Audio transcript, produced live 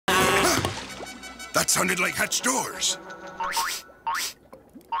sounded like hatched doors.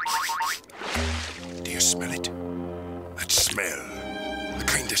 Do you smell it? That smell. The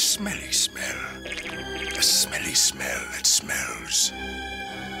kind of smelly smell. A smelly smell that smells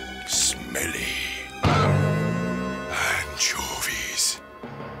smelly. Anchovies.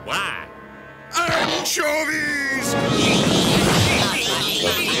 Why? Anchovies!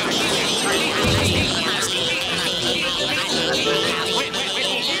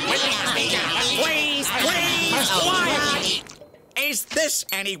 Please, quiet! Is this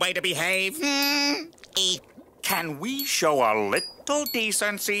any way to behave? Can we show a little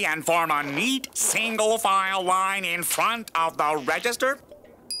decency and form a neat single-file line in front of the register?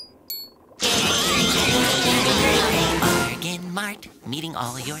 Bargain Mart, meeting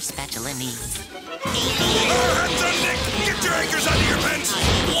all your spatula needs. Hands on deck! Get your anchors under your pants!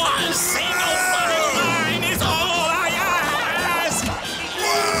 One single-file line is all I ask!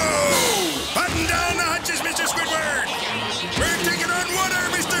 Whoa! Button down the hatches, Mr. Squidward! We're taking on water,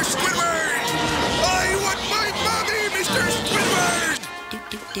 Mr. Squidward! I want my mommy, Mr. Squidward!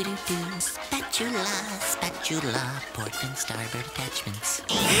 Do. Spatula, spatula, port and starboard attachments.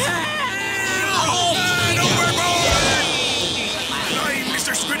 Oh, man, overboard! Climb,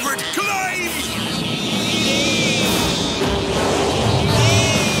 Mr. Squidward, climb!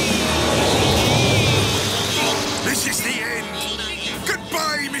 This is the end.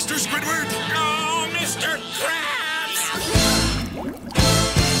 Goodbye, Mr. Squidward. Oh, Mr. Krabs!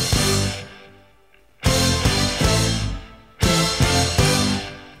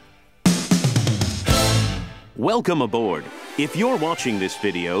 Welcome aboard. If you're watching this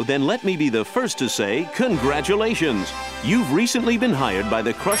video, then let me be the first to say congratulations. You've recently been hired by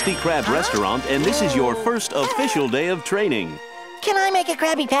the Krusty Krab restaurant, and this is your first official day of training. Can I make a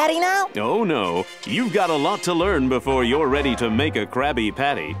Krabby Patty now? Oh no, you've got a lot to learn before you're ready to make a Krabby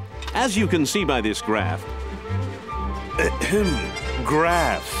Patty. As you can see by this graph,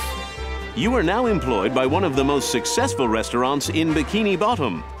 you are now employed by one of the most successful restaurants in Bikini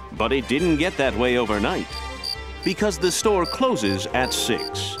Bottom. But it didn't get that way overnight, because the store closes at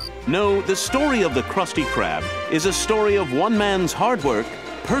 6. No, the story of the Krusty Krab is a story of one man's hard work,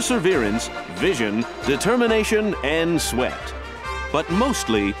 perseverance, vision, determination, and sweat. But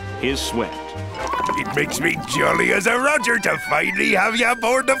mostly his sweat. It makes me jolly as a Roger to finally have you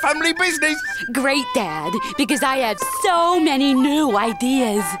aboard the family business. Great, Dad, because I have so many new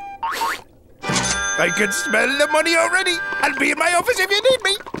ideas. I can smell the money already. I'll be in my office if you need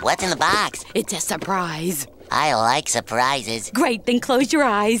me. What's in the box? It's a surprise. I like surprises. Great, then close your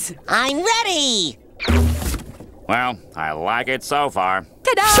eyes. I'm ready! Well, I like it so far.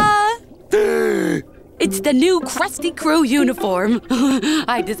 Ta-da! It's the new Krusty Crew uniform.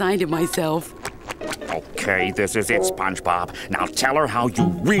 I designed it myself. Okay, this is it, SpongeBob. Now tell her how you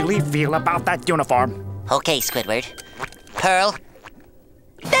really feel about that uniform. Okay, Squidward. Pearl.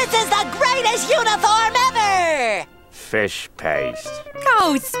 This is the greatest uniform ever! Fish paste.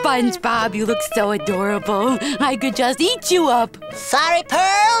 Oh, SpongeBob, you look so adorable. I could just eat you up. Sorry,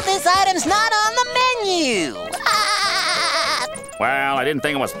 Pearl, this item's not on the menu. Ah! Well, I didn't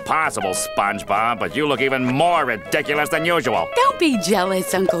think it was possible, SpongeBob, but you look even more ridiculous than usual. Don't be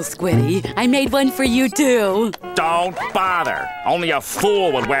jealous, Uncle Squiddy. I made one for you, too. Don't bother. Only a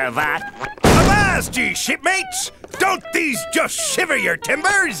fool would wear that. Avast, ye shipmates! Don't these just shiver your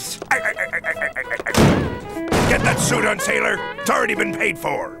timbers? Get that suit on, sailor. It's already been paid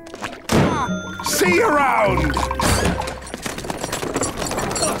for. See you around.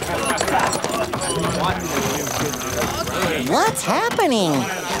 What's happening?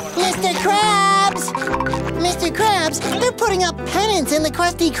 Mr. Krabs! Mr. Krabs, they're putting up pennants in the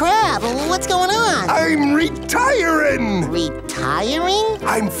Krusty Krab. What's going on? I'm retiring. Retiring?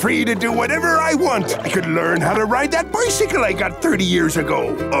 I'm free to do whatever I want. I could learn how to ride that bicycle I got 30 years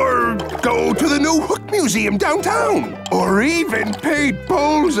ago. Or go to the new Hook Museum downtown. Or even paint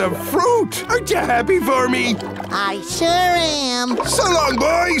bowls of fruit. Aren't you happy for me? I sure am. So long,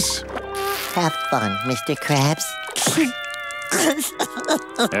 boys. Have fun, Mr. Krabs.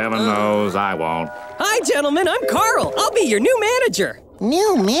 Heaven knows I won't. Hi, gentlemen. I'm Carl. I'll be your new manager.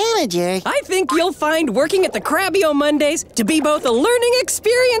 New manager? I think you'll find working at the Krabby Mondays to be both a learning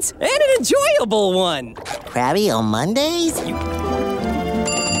experience and an enjoyable one. Krabby on Mondays?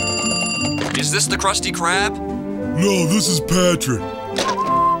 Is this the Krusty Krab? No, this is Patrick.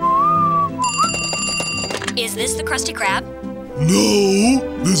 Is this the Krusty Krab?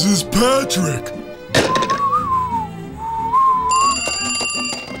 No, this is Patrick.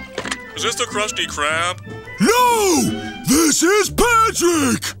 Is this the Krusty Krab? No! This is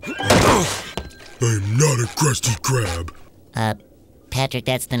Patrick! I'm not a Krusty Krab. Patrick,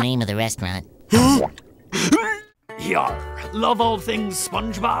 that's the name of the restaurant. Yar, love all things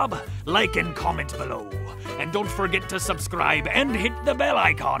SpongeBob? Like and comment below. And don't forget to subscribe and hit the bell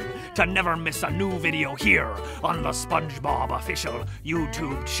icon to never miss a new video here on the SpongeBob Official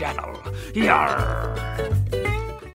YouTube Channel. Yar!